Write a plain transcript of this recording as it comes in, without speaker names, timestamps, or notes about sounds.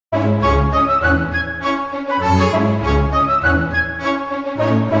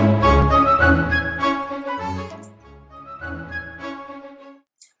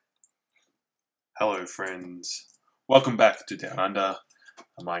friends, welcome back to DownUnder,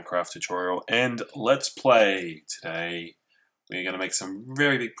 a Minecraft tutorial, and let's play. Today we're going to make some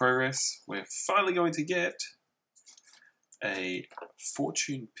very big progress. We're finally going to get a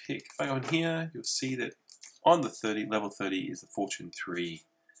fortune pick. If I go in here, you'll see that on the level 30 is the fortune 3.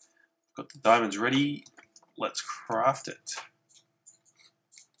 Got the diamonds ready, let's craft it.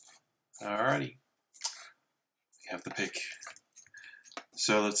 Alrighty, we have the pick.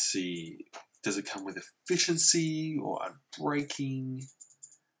 So let's see, does it come with efficiency or unbreaking?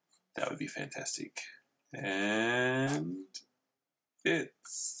 That would be fantastic. And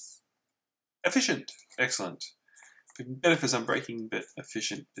it's efficient, excellent. Better for unbreaking, but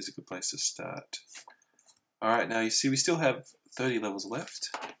efficient is a good place to start. Alright, now you see we still have 30 levels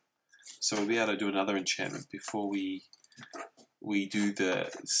left, so we'll be able to do another enchantment before we do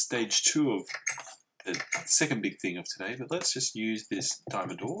the stage 2 of the second big thing of today. But let's just use this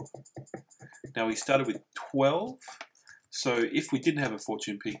diamond ore. Now we started with 12, so if we didn't have a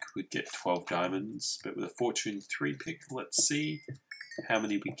fortune pick we'd get 12 diamonds, but with a fortune 3 pick, let's see how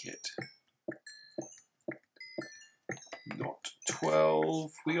many we get. Not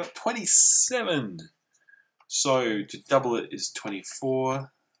 12, we got 27. So to double it is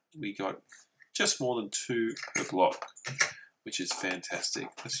 24. We got just more than 2 per block, which is fantastic.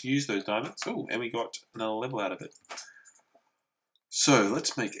 Let's use those diamonds. Oh, and we got another level out of it. So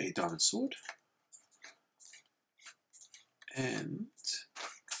let's make a diamond sword. And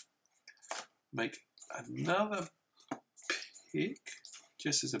make another pick,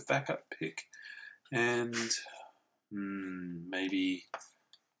 just as a backup pick. And maybe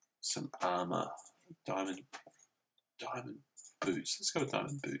some armor. Diamond boots. Let's go with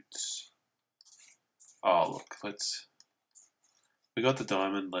diamond boots. Oh look, we got the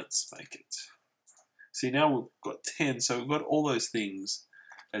diamond, let's make it. See, now we've got 10, so we've got all those things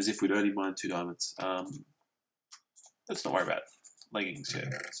as if we'd only mined 2 diamonds. Let's not worry about leggings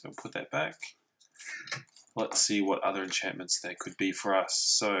yet, so we'll put that back. Let's see what other enchantments there could be for us.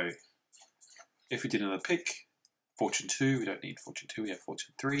 So, if we did another pick, fortune 2, we don't need fortune 2, we have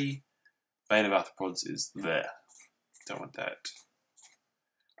fortune 3. Bane of arthropods is there. Don't want that.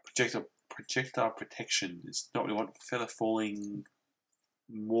 Projectile protection is not what we want. Feather falling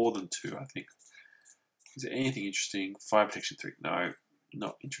more than 2, I think. Is there anything interesting? Fire protection 3. No,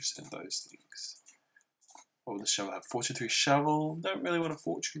 not interested in those things. What would the shovel have? Fortune 3 shovel. Don't really want a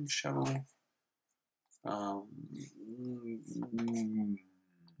fortune shovel. No,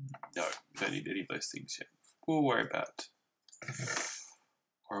 don't need any of those things yet. We'll worry about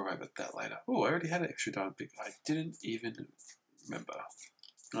that later. Oh, I already had an extra diamond pick. I didn't even remember.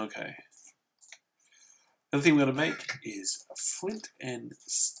 Okay. The other thing we're going to make is a flint and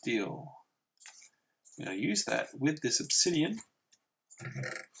steel. We're going to use that with this obsidian.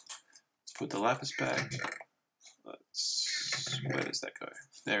 Let's put the lapis back. Where does that go?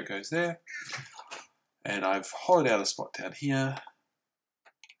 There it goes there. And I've hollowed out a spot down here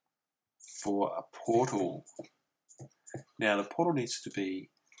for a portal. Now the portal needs to be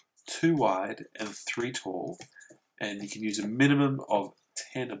 2 wide and 3 tall, and you can use a minimum of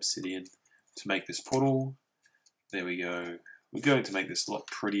 10 obsidian to make this portal. There we go. We're going to make this a lot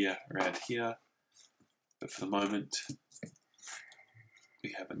prettier around here, but for the moment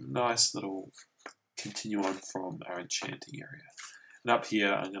we have a nice little continue on from our enchanting area. And up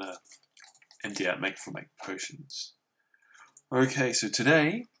here I'm going to empty out make potions. Okay, so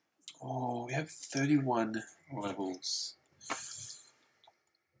today, we have 31 levels.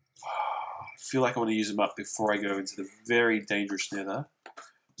 I feel like I want to use them up before I go into the very dangerous nether.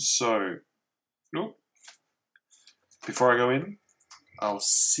 So, before I go in,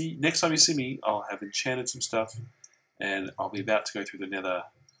 next time you see me, I'll have enchanted some stuff, and I'll be about to go through the nether.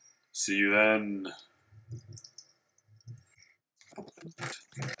 See you then.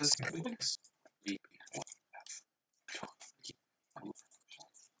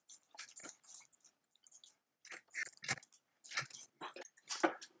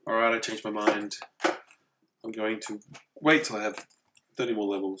 Alright, I changed my mind. I'm going to wait till I have 30 more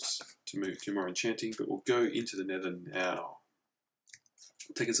levels to move to more enchanting, but we'll go into the nether now.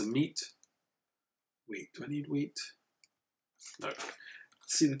 Taking some meat. Wait, do I need wheat? No.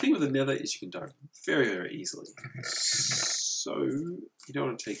 See, the thing with the nether is you can die very, very easily. So, you don't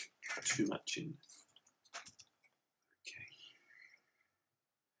want to take too much in.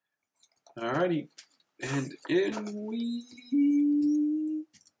 Okay. Alrighty. And in we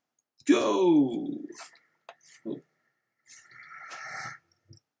go!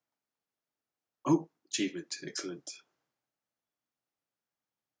 Oh, achievement, excellent.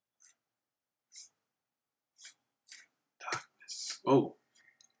 Darkness. Oh,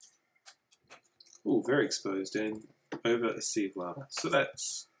 Oh, very exposed and over a sea of lava. So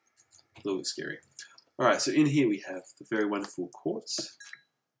that's a little bit scary. Alright, so in here we have the very wonderful quartz.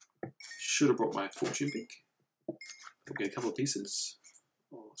 Should have brought my fortune pick. We'll get a couple of pieces.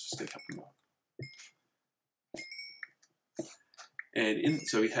 Oh, let's just get a couple more. And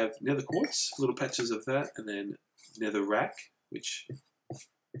so we have nether quartz, little patches of that, and then nether rack, which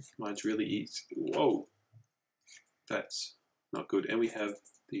mine's really easy. Whoa, that's not good. And we have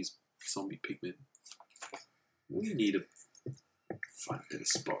these zombie pigmen. We need to find a better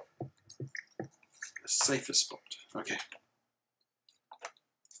spot, a safer spot. Okay.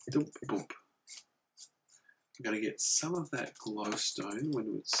 Boop, boop. I'm gonna get some of that glowstone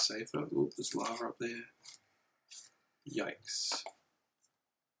when it's safer. Oh, there's lava up there. Yikes.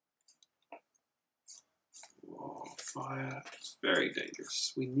 Whoa, fire. It's very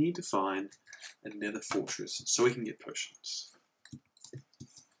dangerous. We need to find a nether fortress so we can get potions.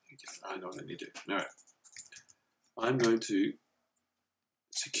 Okay, I know what I need to do. Alright. I'm going to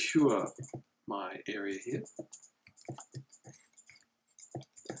secure my area here.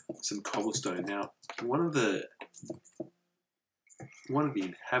 Some cobblestone. Now, one of the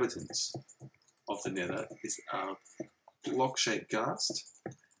inhabitants of the nether is a block-shaped ghast,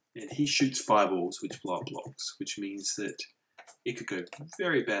 and he shoots fireballs which blow up blocks, which means that it could go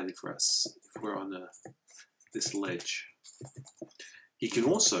very badly for us if we're on this ledge. He can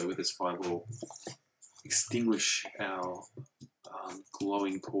also, with this fireball, extinguish our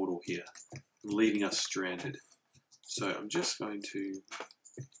glowing portal here, leaving us stranded. So I'm just going to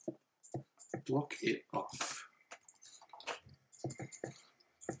block it off.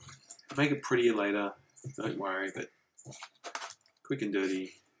 Make it prettier later, don't worry, but quick and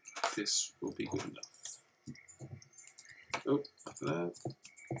dirty, this will be good enough. Oh, after that.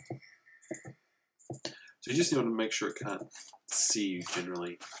 So you just need to make sure it can't see you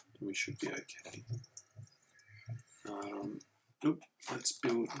generally, and we should be okay. Nope,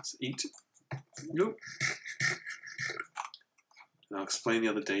 let's eat. Nope. And I'll explain the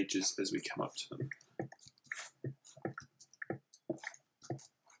other dangers as we come up to them.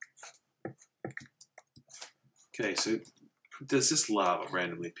 Okay, so there's this lava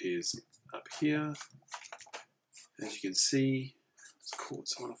randomly appears up here. As you can see, it's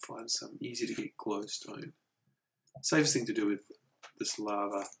quartz. I want to find some easy to get glowstone. Safest thing to do with this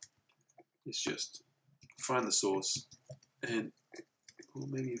lava is just find the source and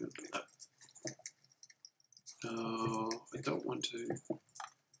maybe even no, I don't want to.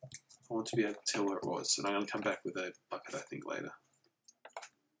 I want to be able to tell where it was, and I'm going to come back with a bucket, I think, later.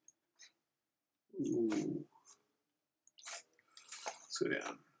 Ooh. Let's go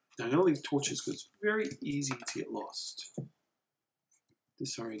down. Now, I'm going to leave torches because it's very easy to get lost.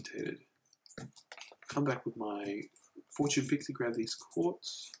 Disorientated. Come back with my fortune pick to grab these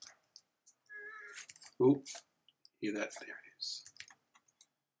quartz. Oh, hear that? There it is.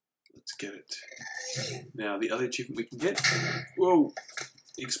 Let's get it. Now, the other achievement we can get. Whoa!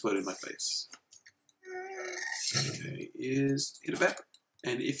 It exploded in my face. Okay, is hit it back.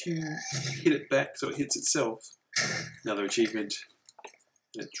 And if you hit it back so it hits itself, another achievement,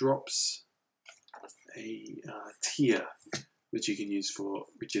 it drops a tier which you can use for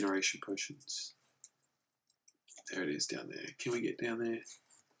regeneration potions. There it is down there. Can we get down there?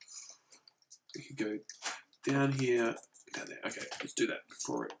 We could go down here, down there. Okay, let's do that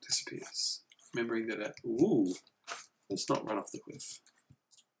before it disappears. Remembering that, ooh, let's not run off the cliff.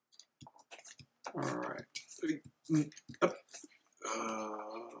 Alright. Up.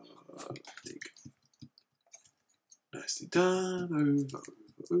 Dig. Nicely done. Over.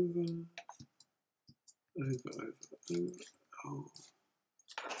 Oh.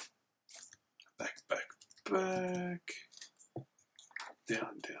 Back.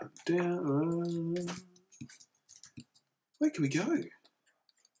 Down. Where can we go?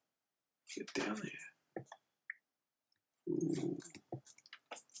 Get down there. Ooh.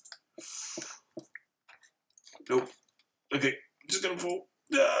 Nope. Okay, just gonna fall.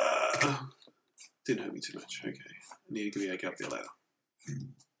 Ah! Didn't hurt me too much. Okay, I need to get back up there later.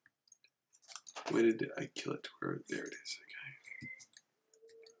 Where did I kill it? Where? There it is. Okay.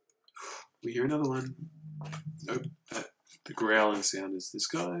 We hear another one. Nope. The growling sound is this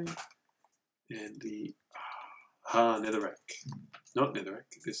guy, and the netherrack. Not netherrack.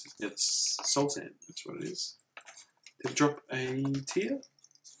 This is nether soul sand. That's what it is. Did it drop a tier?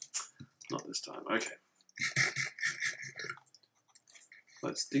 Not this time. Okay.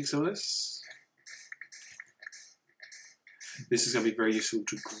 Let's dig some of this. This is going to be very useful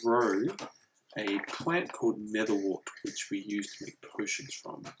to grow a plant called netherwort, which we use to make potions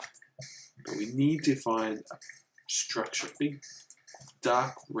from. But we need to find a structure, big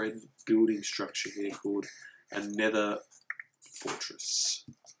dark red building structure here called a Nether Fortress.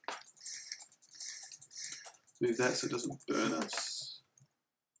 Move that so it doesn't burn us.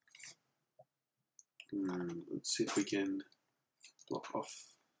 Let's see if we can block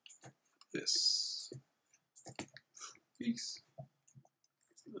off this. Peace.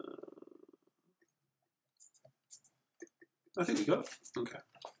 I think we got it. Okay.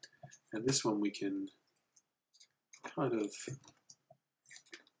 And this one we can kind of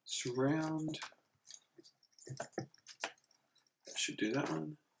surround. Should do that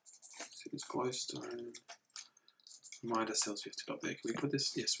one. See this glowstone. Remind ourselves we have to go up there. Can we put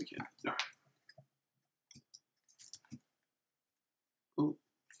this? Yes, we can. Alright. Oh,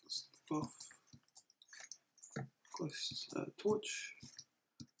 off. Close torch.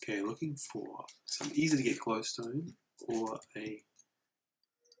 Okay, looking for some easy to get glowstone or a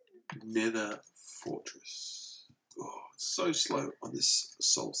Nether Fortress. Oh, it's so slow on this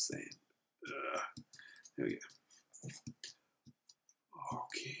soul sand. There we go.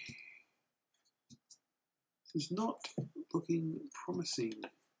 Okay. This is not looking promising.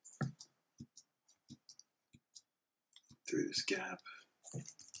 Through this gap.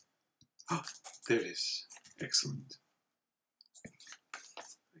 Oh, there it is. Excellent.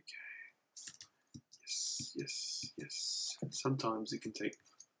 Okay. Yes, yes, yes. Sometimes it can take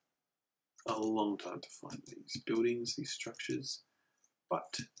a long time to find these buildings, these structures,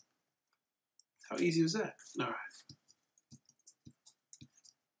 but how easy was that? Alright.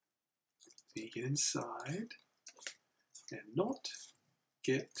 So you get inside and not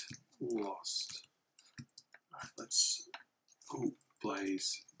get lost. Alright, let's... Oh,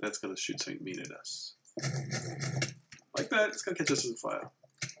 blaze. That's going to shoot something mean at us. Like that, it's going to catch us on fire.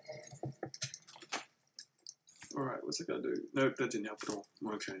 Alright, what's it going to do? Nope, that didn't help at all.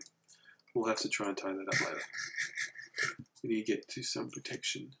 Okay. We'll have to try and tie that up later. We need to get to some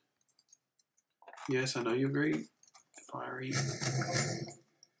protection. Yes, I know you're very fiery.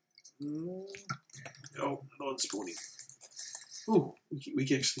 Oh, not spawning. Oh, we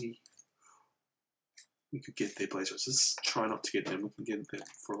can actually... We could get their blaze rods. Let's try not to get them. We can get them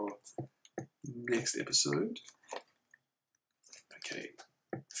for next episode. Okay.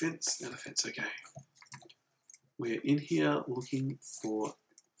 Fence, another fence, okay. We're in here looking for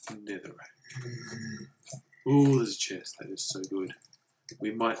netherrack. Oh, there's a chest. That is so good.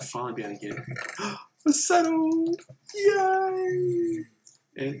 We might finally be able to get a saddle! Yay!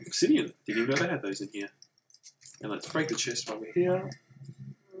 And obsidian. Didn't even know they had those in here. And let's break the chest while we're here.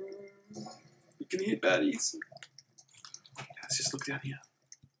 We can hit baddies. Let's just look down here.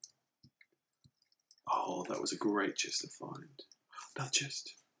 Oh, that was a great chest to find. Another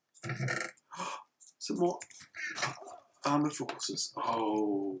chest. Some more armor for horses.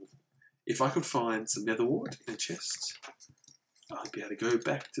 Oh, if I could find some nether wart in a chest, I'd be able to go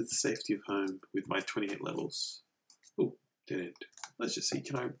back to the safety of home with my 28 levels. Oh, dead end. Let's just see.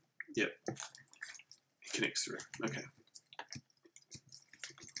 Can I? Yep. It connects through. Okay.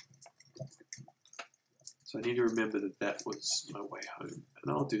 So I need to remember that that was my way home,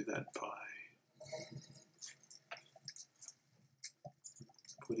 and I'll do that by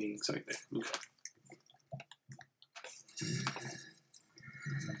putting something there. Okay.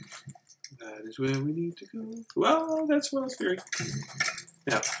 That is where we need to go. Well, that's what I was fearing.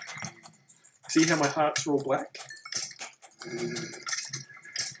 Now, see how my hearts are all black?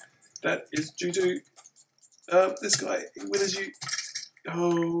 That is due to this guy. He withers you.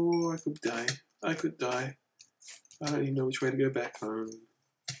 Oh, I could die. I could die. I don't even know which way to go back home.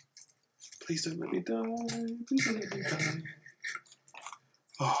 Please don't let me die. Please don't let me die.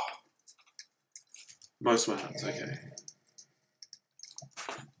 Oh. Most of my hearts, okay.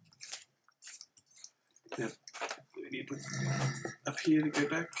 Yep. We need to put up here to go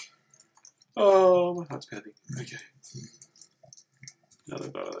back. Oh, my heart's pounding. Okay. Another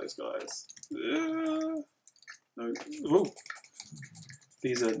one of those guys. No. Oh.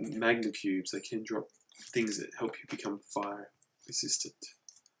 These are magma cubes. They can drop things that help you become fire resistant.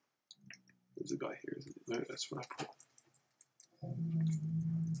 There's a guy here, isn't it? No, that's what I put.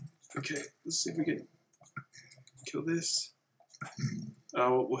 Okay, let's see if we can kill this.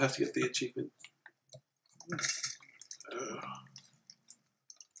 Oh, we'll have to get the achievement.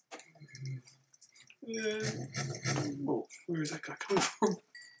 Oh, where is that guy coming from?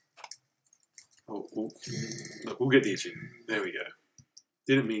 Oh, look, we'll get the achievement. There we go.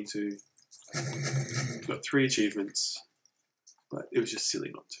 Didn't mean to. Got 3 achievements, but it was just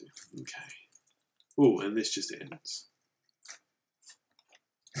silly not to. Okay. Oh, and this just ends.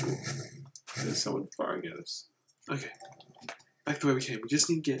 Ooh. There's someone firing at us. Okay. Back the way we came. We just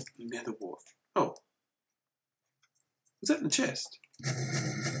need to get nether wart. Oh. Was that in the chest?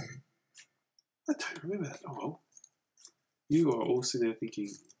 I don't remember that. Oh well. You are all sitting there thinking,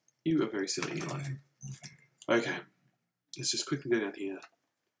 you are very silly, Eli. Okay, let's just quickly go down here.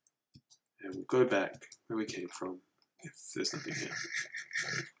 And we'll go back where we came from, if there's nothing here.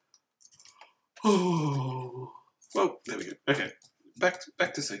 Oh, well, there we go. Okay, back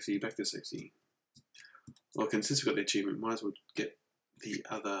to safety, back to safety. Well, since we've got the achievement, might as well get the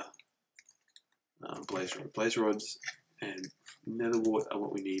other blaze rod. Blaze rods and nether wart are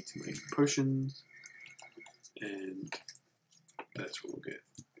what we need to make potions, and that's what we'll get.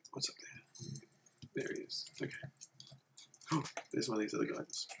 What's up there? There he is. Okay. Oh, there's one of these other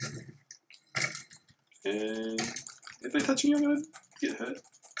guys. And if they touch me, I'm going to get hurt.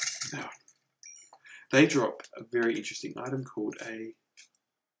 No. They drop a very interesting item called their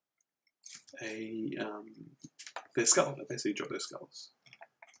skull. They basically drop their skulls.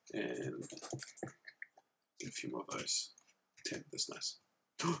 And get a few more of those. 10, that's nice.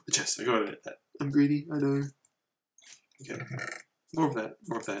 Oh, the chest, I got it at that. I'm greedy, I know. Okay. More of that,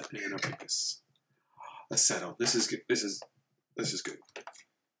 and I'll take this. A saddle. This is good. This is good.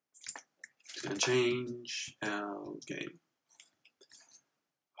 It's gonna change our game.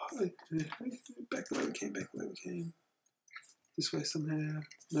 Oh, back the way we came, This way somehow.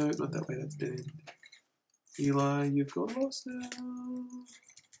 No, not that way, that's dead end. Eli, you've got lost now.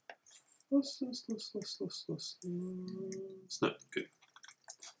 Lost. No, good.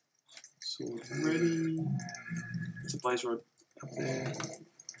 Sword ready. There's a blaze rod up there.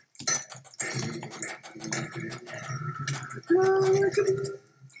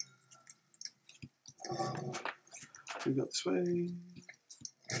 We got this way.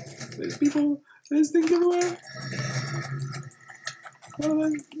 There's people. There's things everywhere.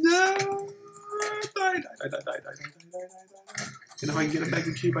 Oh, no! Die. And if I can get a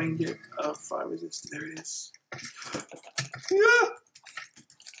magma cube, I can get a fire resist. There it is. Yeah!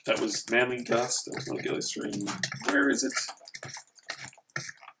 That was manly gust. That was not gilistering. Where is it?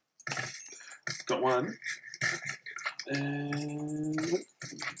 Got one. And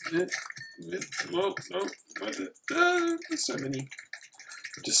whoa, there's so many.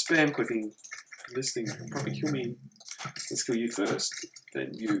 Just spam clicking. This thing will probably kill me. Let's kill you first,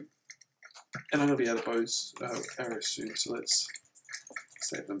 then you. And I'm gonna be out of bows arrows soon, so let's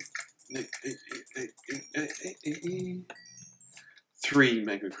save them. 3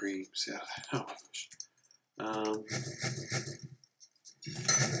 mega creams. Yeah. Oh my gosh.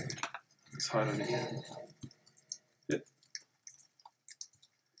 Let's hide on again. Yep.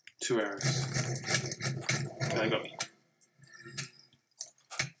 2 arrows. They got me.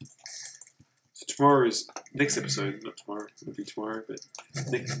 So tomorrow is next episode. Not tomorrow. It'll be tomorrow, but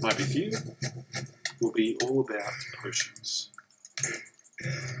next might be few. Will be all about potions.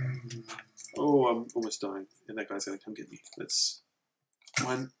 Oh, I'm almost dying, and that guy's gonna come get me. Let's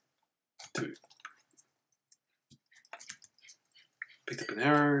 1, 2. Picked up an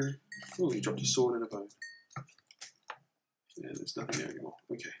arrow. Oh, he dropped a sword and a bow. Yeah, there's nothing there anymore.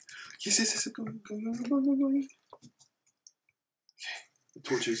 Okay. Yes, going. Okay. The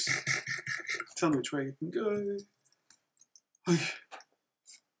torches. Tell me which way you can go. Okay.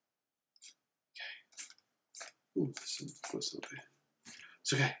 Ooh, there's some close up there.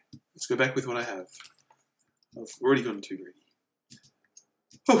 It's okay. Let's go back with what I have. I've already gotten too greedy.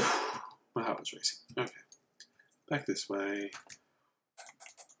 Oh, my heart was racing. Okay. Back this way.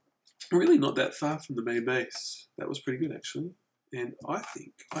 Really not that far from the main base. That was pretty good, actually. And I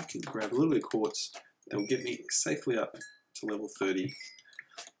think I can grab a little bit of quartz that will get me safely up to level 30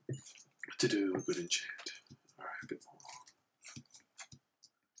 to do a good enchant. Alright, a bit more.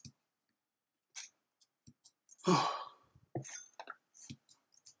 Oh,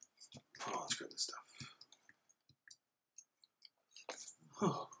 let's grab this stuff.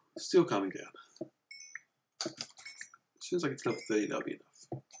 Oh, still calming down. As soon as I get to level 30, that'll be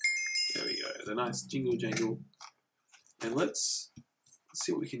enough. There we go. The nice jingle jangle. And let's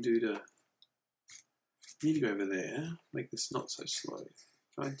see what we can do to. Need to go over there. Make this not so slow.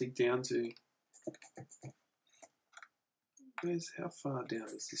 Try and dig down to. How far down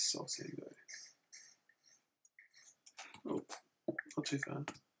does this soul sand go? Oh, not too far.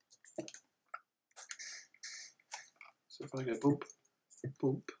 So if I go boop,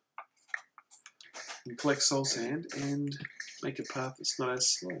 boop, and collect soul sand and make a path that's not as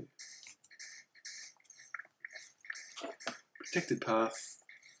slow. Protected path.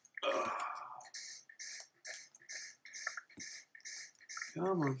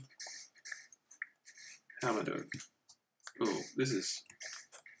 Come on. How am I doing? Oh, this is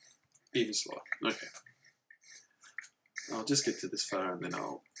even slower. Okay. I'll just get to this far and then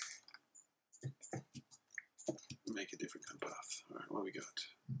I'll make a different What we got?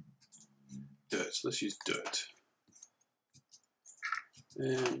 Dirt. Let's use dirt.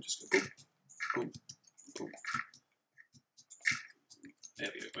 And just go boom, boom, boom. There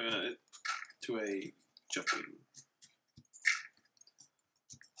we go. To a jumping.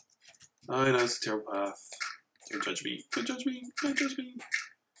 I know it's a terrible path. Don't judge me. Don't judge me. Don't judge me.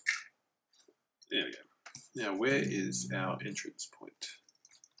 There we go. Now, where is our entrance point?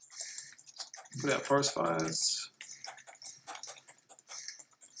 Put out forest fires.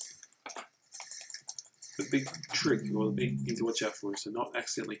 The big trick, or the big thing to watch out for, is to not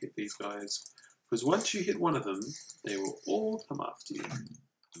accidentally hit these guys. Because once you hit one of them, they will all come after you.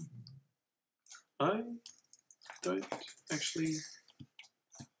 I don't actually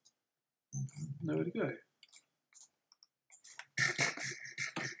know where to go.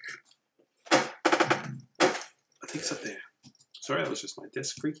 I think it's up there. Sorry, that was just my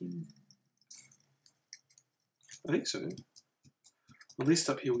desk creaking. I think so. At least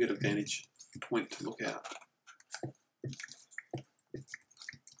up here we'll get a vantage point to look out.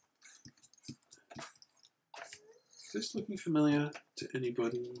 Is this looking familiar to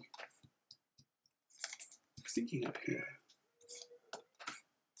anybody? I'm thinking up here.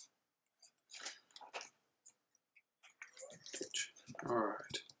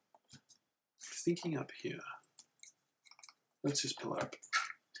 Alright. Thinking up here. Let's just pull up.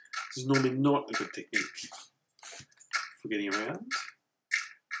 This is normally not a good technique for getting around,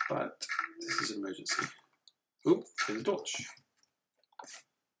 but this is an emergency. Oop, there's a torch.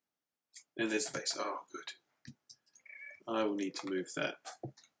 And there's the base. Oh, good. I will need to move that.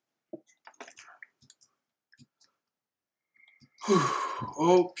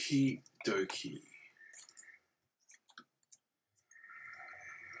 Okie dokie.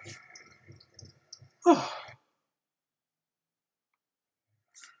 Oh.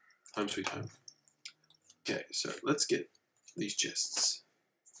 Home sweet home. Okay, so let's get these chests.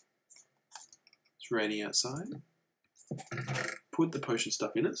 It's raining outside. Put the potion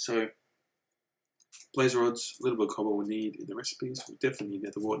stuff in it. So blaze rods, a little bit of cobble we need in the recipes. We definitely need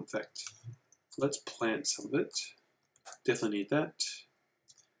nether wart, in fact. Let's plant some of it. Definitely need that.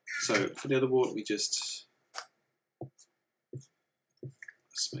 So for nether wart, we just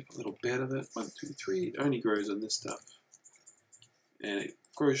let's make a little bed of it. 1, 2, 3. It only grows on this stuff. And it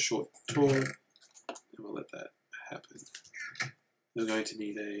grows short, tall, and we'll let that happen. We're going to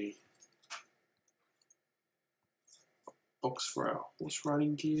need a box for our horse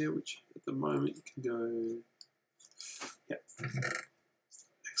riding gear, which at the moment can go. Yep.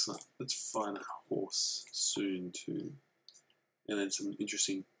 Excellent. Let's find a horse soon too. And then some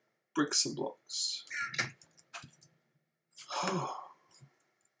interesting bricks and blocks.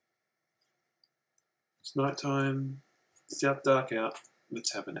 It's nighttime. It's dark out.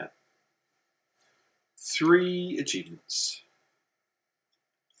 Let's have a nap. 3 achievements.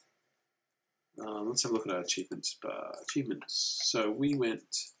 Let's have a look at our achievements bar. Achievements. So we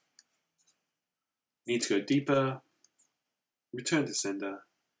went. Need to go deeper. Return to sender.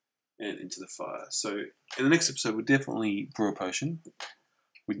 And into the fire. So in the next episode, we'll definitely brew a potion.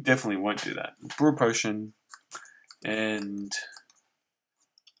 We definitely won't do that. Brew a potion. And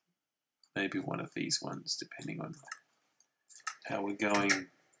maybe one of these ones, depending on how we're going.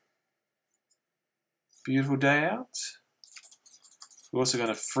 Beautiful day out. We're also going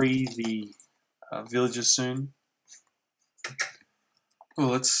to free the villagers soon. Well,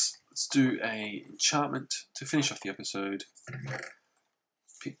 let's do a enchantment to finish off the episode.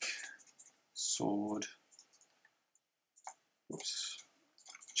 Pick, sword, oops,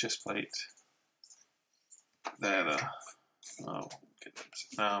 chest plate. There. Oh, get that.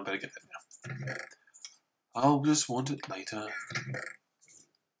 No, I better get that now. I'll just want it later.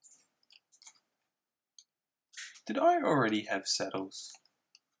 Did I already have saddles?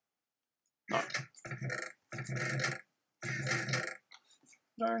 No.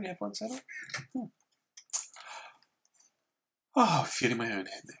 Did I already have one saddle? Oh, feeling my own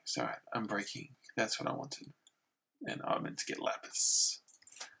head next. Alright, I'm breaking. That's what I wanted. And I meant to get lapis.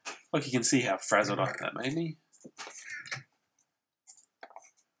 Look, you can see how frazzled up that made me. It'd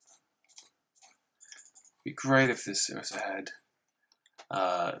be great if this also had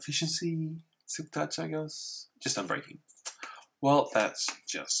efficiency, silk touch, I guess. Just unbreaking. Well, that's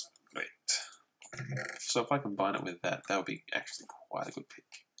just great. So if I combine it with that, that would be actually quite a good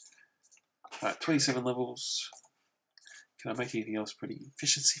pick. Alright, 27 levels. Can I make anything else pretty?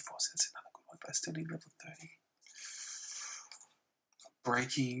 Efficiency 4, that's another good one, but I still need level 30.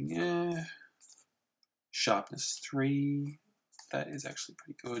 Breaking, yeah. Sharpness 3. That is actually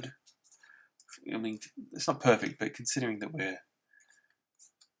pretty good. I mean, it's not perfect, but considering that we're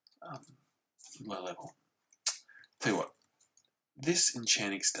low level. Tell you what, this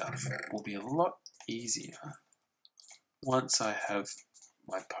enchanting stuff will be a lot easier once I have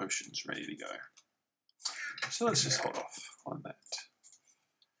my potions ready to go. So let's just hold off on that.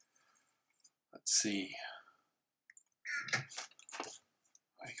 Let's see.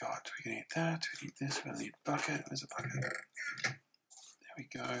 What we got? We need that, we need this, we need a bucket. Where's a bucket? There we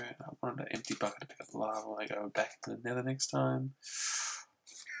go. I wanted an empty bucket to pick up lava when I go back to the nether next time.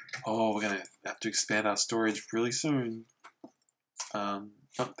 Oh, we're gonna have to expand our storage really soon.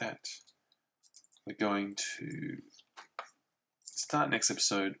 Not that. We're going to start next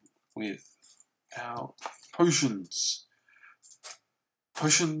episode with our potions.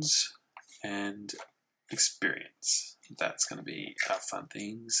 Potions and experience. That's going to be our fun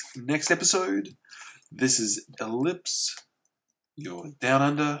things. Next episode, this is Ellipse, your Down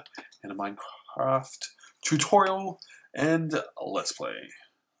Under, and a Minecraft tutorial and Let's Play.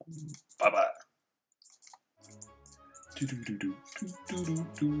 Bye-bye.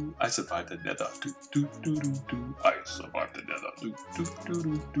 I survived the nether. I survived the nether.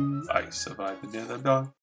 I survived the nether.